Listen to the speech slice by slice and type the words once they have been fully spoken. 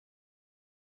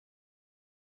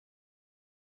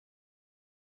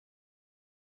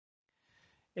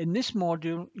In this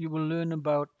module, you will learn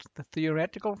about the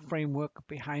theoretical framework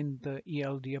behind the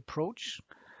ELD approach,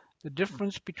 the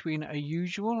difference between a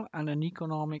usual and an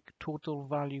economic total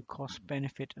value cost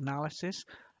benefit analysis,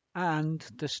 and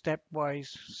the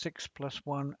stepwise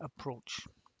 6+1 approach.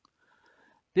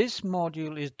 This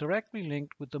module is directly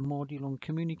linked with the module on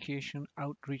communication,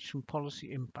 outreach and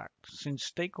policy impact, since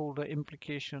stakeholder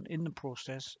implication in the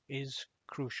process is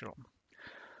crucial.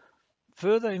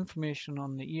 Further information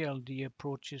on the ELD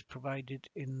approach is provided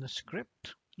in the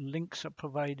script. Links are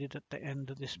provided at the end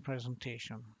of this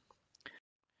presentation.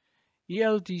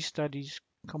 ELD studies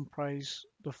comprise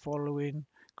the following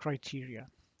criteria.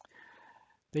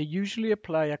 They usually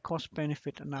apply a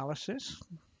cost-benefit analysis.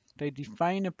 They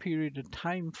define a period of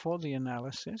time for the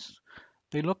analysis.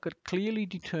 They look at clearly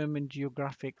determined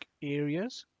geographic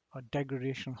areas, a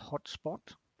degradation hotspot.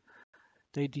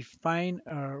 They define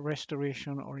a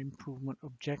restoration or improvement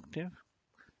objective.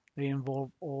 They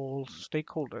involve all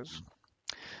stakeholders.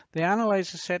 They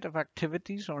analyze a set of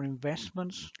activities or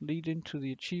investments leading to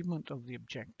the achievement of the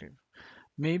objective,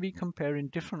 maybe comparing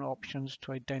different options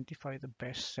to identify the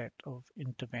best set of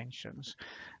interventions.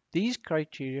 These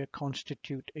criteria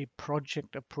constitute a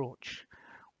project approach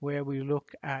where we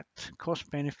look at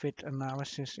cost-benefit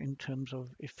analysis in terms of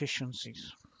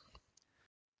efficiencies.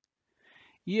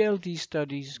 ELD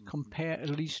studies compare at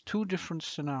least two different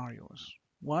scenarios.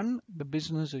 One, the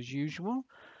business as usual.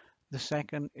 The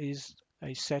second is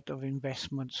a set of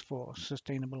investments for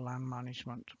sustainable land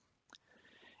management.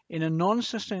 In a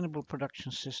non-sustainable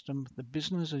production system, the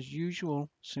business as usual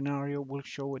scenario will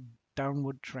show a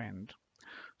downward trend.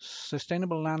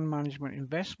 Sustainable land management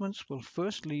investments will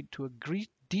first lead to a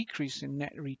decrease in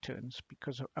net returns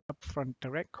because of upfront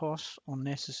direct costs or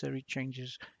necessary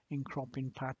changes in cropping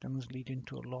patterns leading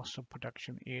to a loss of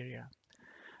production area.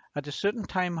 At a certain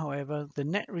time, however, the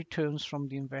net returns from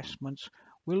the investments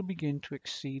will begin to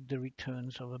exceed the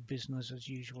returns of a business as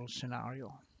usual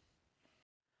scenario.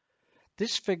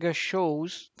 This figure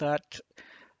shows that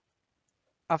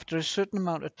after a certain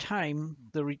amount of time,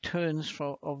 the returns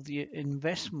of the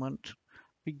investment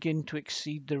begin to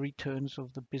exceed the returns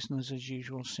of the business as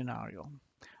usual scenario,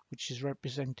 which is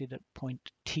represented at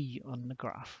point T on the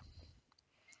graph.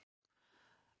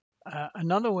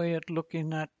 Another way of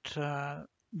looking at the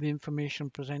information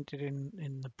presented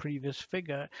in the previous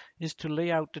figure is to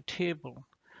lay out a table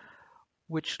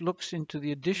which looks into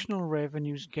the additional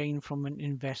revenues gained from an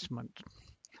investment.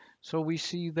 So we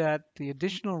see that the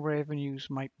additional revenues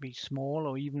might be small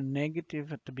or even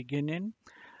negative at the beginning.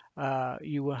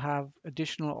 You will have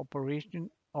additional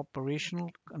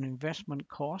operational and investment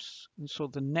costs, and so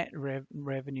the net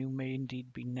revenue may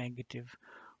indeed be negative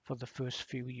for the first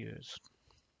few years.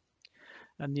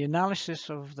 And the analysis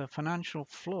of the financial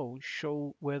flow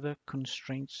show whether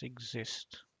constraints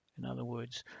exist. In other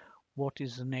words, what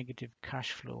is the negative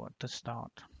cash flow at the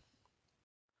start?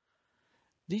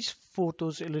 These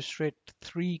photos illustrate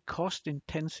three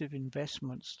cost-intensive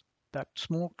investments that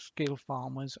small-scale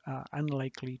farmers are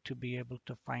unlikely to be able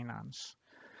to finance,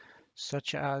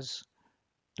 such as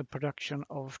the production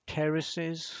of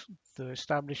terraces, the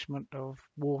establishment of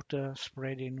water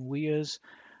spreading weirs,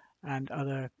 and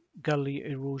other gully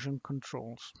erosion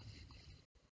controls.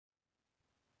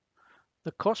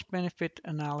 The cost-benefit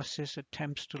analysis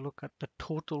attempts to look at the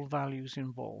total values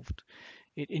involved.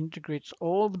 It integrates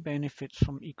all the benefits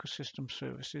from ecosystem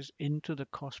services into the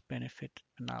cost-benefit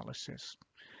analysis.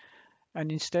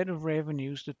 And instead of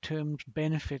revenues, the term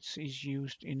benefits is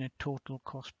used in a total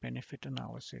cost-benefit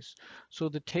analysis. So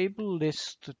the table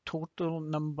lists the total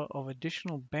number of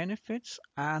additional benefits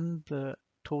and the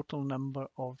total number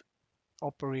of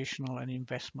operational and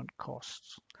investment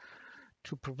costs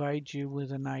to provide you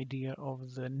with an idea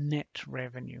of the net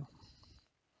revenue.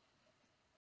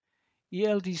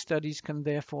 ELD studies can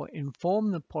therefore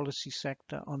inform the policy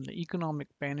sector on the economic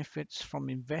benefits from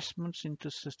investments into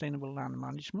sustainable land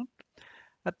management.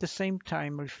 At the same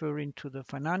time, referring to the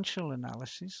financial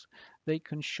analysis, they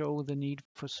can show the need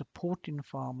for supporting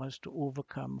farmers to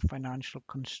overcome financial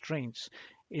constraints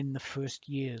in the first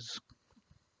years.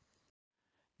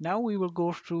 Now we will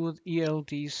go through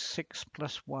ELD's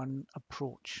 6+1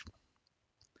 approach,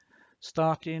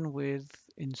 starting with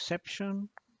Inception,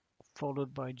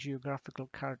 followed by geographical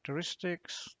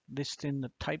characteristics, listing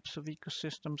the types of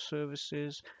ecosystem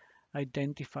services,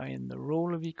 identifying the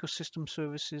role of ecosystem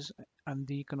services and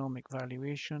the economic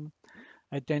valuation,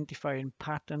 identifying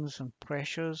patterns and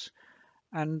pressures,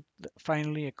 and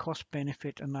finally a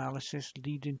cost-benefit analysis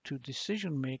leading to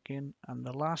decision making, and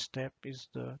the last step is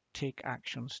the take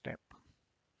action step.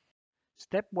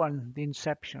 Step 1, the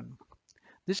inception.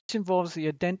 This involves the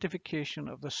identification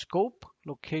of the scope,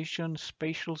 location,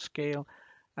 spatial scale,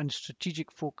 and strategic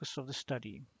focus of the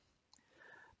study.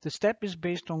 The step is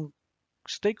based on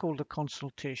stakeholder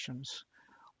consultations,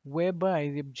 whereby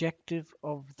the objective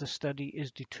of the study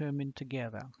is determined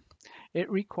together.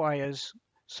 It requires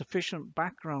sufficient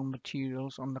background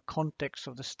materials on the context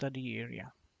of the study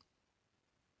area.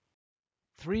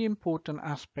 Three important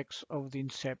aspects of the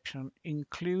Inception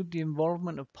include the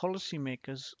involvement of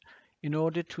policymakers in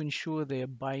order to ensure their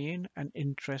buy-in and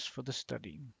interest for the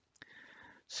study.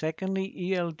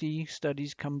 Secondly, ELD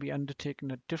studies can be undertaken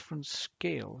at different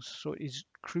scales, so it is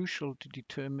crucial to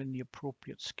determine the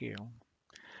appropriate scale.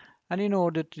 And in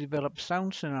order to develop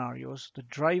sound scenarios, the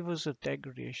drivers of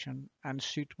degradation and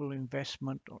suitable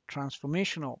investment or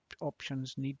transformation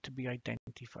options need to be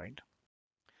identified.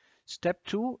 Step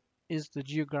 2 is the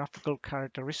geographical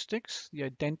characteristics, the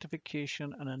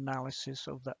identification and analysis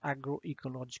of the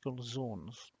agroecological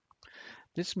zones.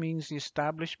 This means the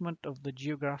establishment of the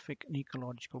geographic and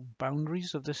ecological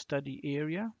boundaries of the study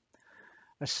area,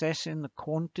 assessing the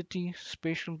quantity,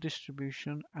 spatial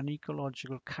distribution, and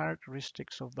ecological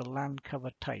characteristics of the land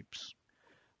cover types,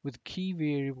 with key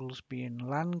variables being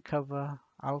land cover,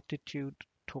 altitude,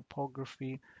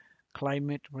 topography,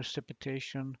 climate,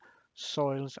 precipitation,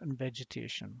 soils, and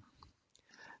vegetation.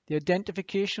 The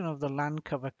identification of the land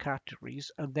cover categories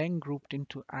are then grouped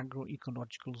into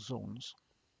agroecological zones.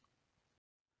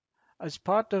 As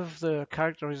part of the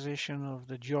characterization of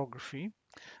the geography,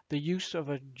 the use of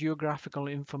a Geographical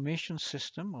Information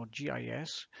System, or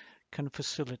GIS, can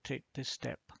facilitate this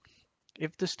step.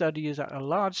 If the study is at a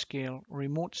large scale,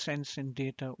 remote sensing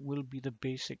data will be the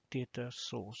basic data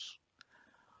source.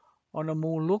 On a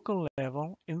more local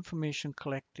level, information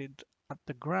collected at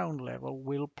the ground level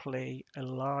will play a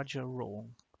larger role.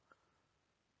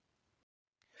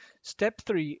 Step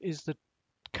 3 is the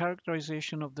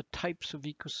characterization of the types of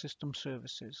ecosystem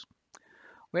services.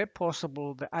 Where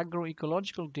possible, the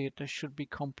agroecological data should be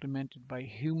complemented by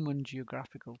human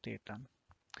geographical data.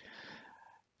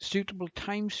 Suitable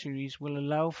time series will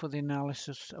allow for the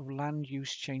analysis of land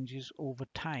use changes over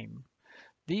time.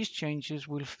 These changes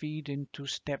will feed into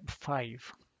step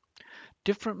 5.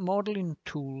 Different modeling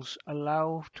tools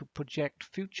allow to project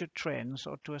future trends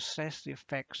or to assess the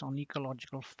effects on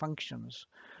ecological functions,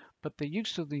 but the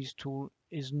use of these tools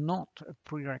is not a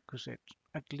prerequisite,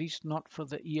 at least not for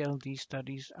the ELD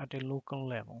studies at a local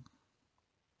level.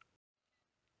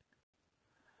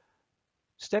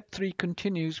 Step 3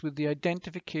 continues with the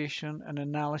identification and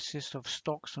analysis of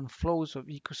stocks and flows of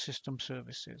ecosystem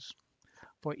services.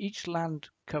 For each land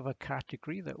cover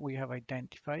category that we have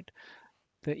identified,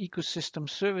 the ecosystem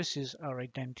services are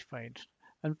identified.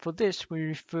 And for this, we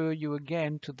refer you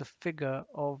again to the figure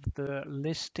of the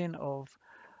listing of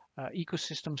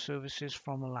ecosystem services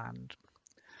from land.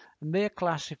 And they are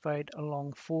classified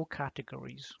along 4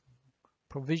 categories: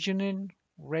 provisioning,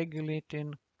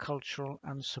 regulating, cultural,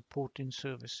 and supporting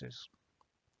services.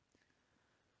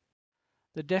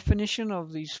 The definition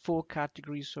of these 4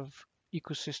 categories of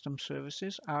ecosystem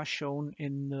services are shown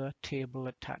in the table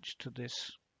attached to this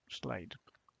slide.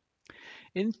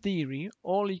 In theory,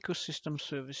 all ecosystem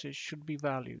services should be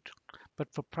valued,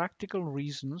 but for practical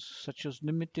reasons such as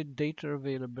limited data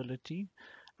availability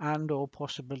and/or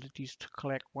possibilities to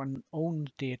collect one's own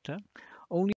data,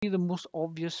 only the most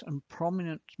obvious and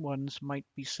prominent ones might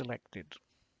be selected.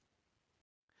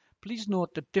 Please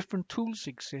note that different tools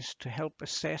exist to help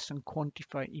assess and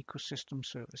quantify ecosystem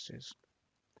services.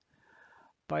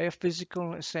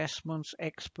 Biophysical assessments,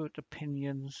 expert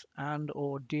opinions,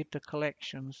 and/or data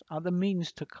collections are the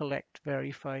means to collect,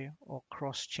 verify, or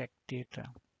cross-check data.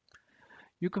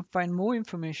 You can find more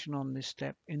information on this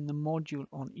step in the module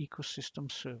on ecosystem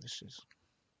services.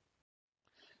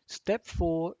 Step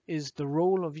 4 is the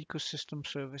role of ecosystem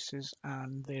services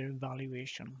and their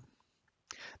evaluation.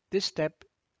 This step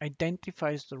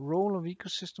identifies the role of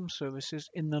ecosystem services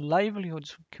in the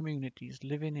livelihoods of communities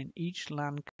living in each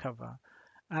land cover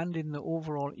and in the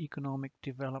overall economic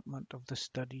development of the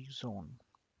study zone.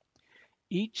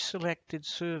 Each selected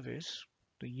service,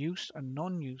 the use and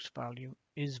non-use value,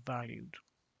 is valued.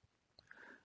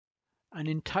 An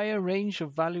entire range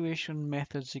of valuation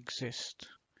methods exist.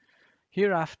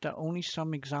 Hereafter, only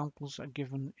some examples are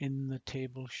given in the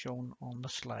table shown on the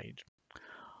slide.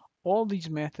 All these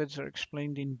methods are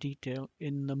explained in detail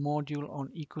in the module on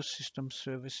ecosystem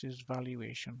services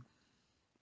valuation.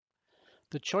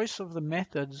 The choice of the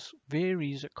methods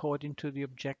varies according to the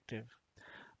objective,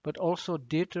 but also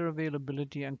data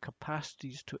availability and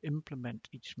capacities to implement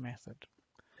each method.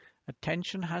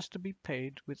 Attention has to be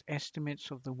paid with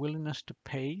estimates of the willingness to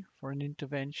pay for an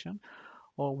intervention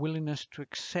or willingness to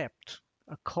accept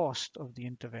a cost of the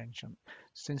intervention,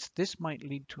 since this might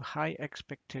lead to high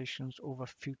expectations over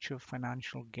future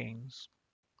financial gains.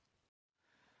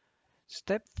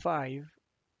 Step 5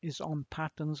 is on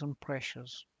patterns and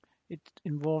pressures. It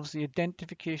involves the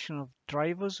identification of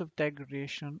drivers of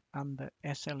degradation and the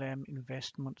SLM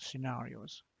investment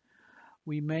scenarios.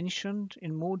 We mentioned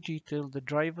in more detail the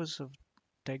drivers of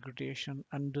degradation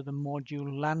under the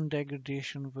module Land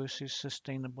Degradation versus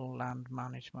Sustainable Land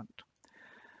Management.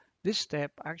 This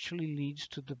step actually leads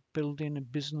to the building a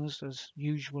business as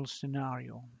usual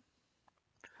scenario.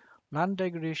 Land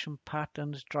degradation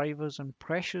patterns, drivers and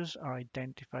pressures are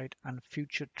identified and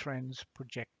future trends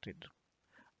projected,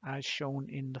 as shown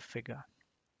in the figure.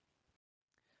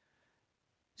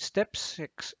 Step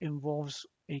 6 involves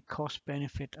a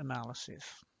cost-benefit analysis.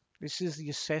 This is the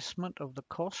assessment of the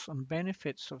costs and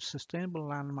benefits of sustainable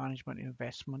land management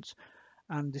investments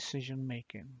and decision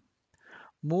making.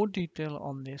 More detail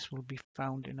on this will be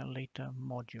found in a later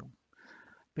module.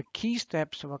 The key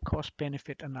steps of a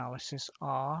cost-benefit analysis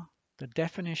are the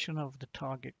definition of the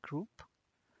target group,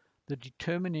 the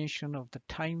determination of the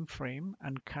time frame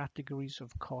and categories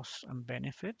of costs and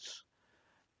benefits,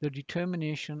 the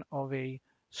determination of a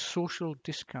social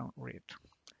discount rate.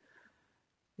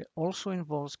 It also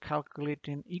involves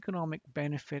calculating economic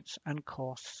benefits and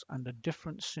costs under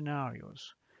different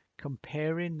scenarios,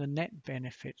 comparing the net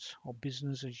benefits or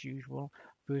business as usual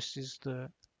versus the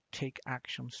take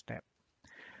action step.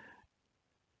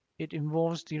 It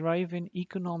involves deriving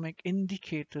economic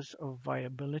indicators of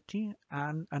viability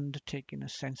and undertaking a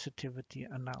sensitivity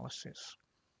analysis.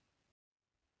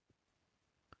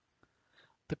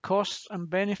 The costs and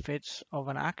benefits of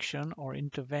an action or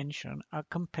intervention are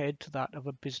compared to that of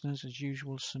a business as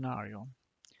usual scenario.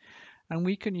 And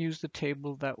we can use the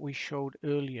table that we showed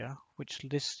earlier, which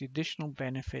lists the additional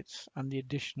benefits and the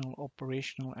additional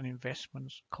operational and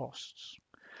investments costs,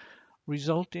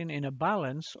 resulting in a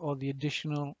balance or the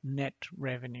additional net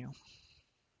revenue.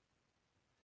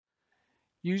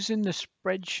 Using the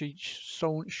spreadsheet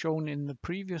shown in the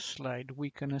previous slide, we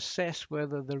can assess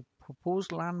whether the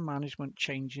proposed land management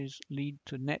changes lead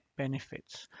to net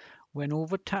benefits when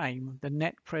over time the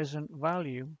net present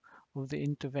value of the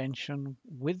intervention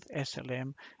with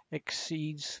SLM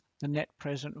exceeds the net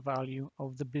present value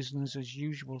of the business as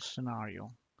usual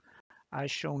scenario, as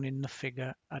shown in the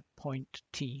figure at point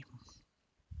T.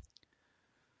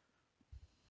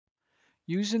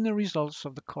 Using the results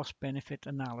of the cost-benefit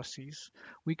analyses,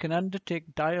 we can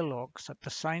undertake dialogues at the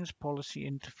science policy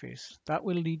interface that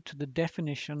will lead to the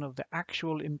definition of the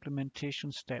actual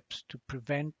implementation steps to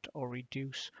prevent or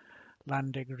reduce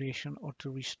land degradation or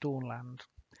to restore land.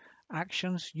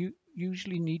 Actions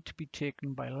usually need to be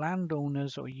taken by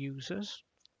landowners or users,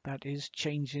 that is,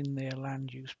 changing their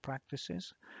land use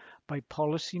practices, by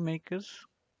policymakers,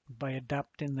 by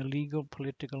adapting the legal,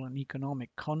 political and economic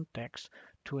context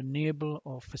to enable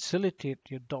or facilitate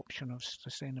the adoption of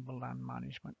sustainable land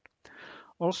management.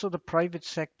 Also, the private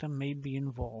sector may be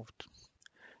involved.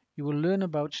 You will learn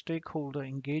about stakeholder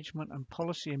engagement and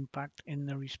policy impact in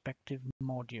the respective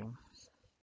module.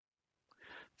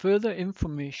 Further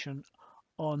information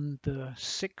on the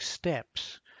 6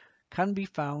 steps can be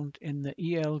found in the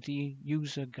ELD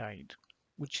user guide,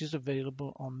 which is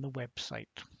available on the website.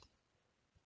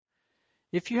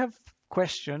 If you have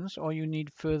questions or you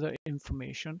need further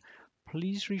information,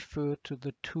 please refer to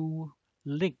the 2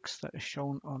 links that are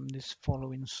shown on this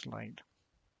following slide.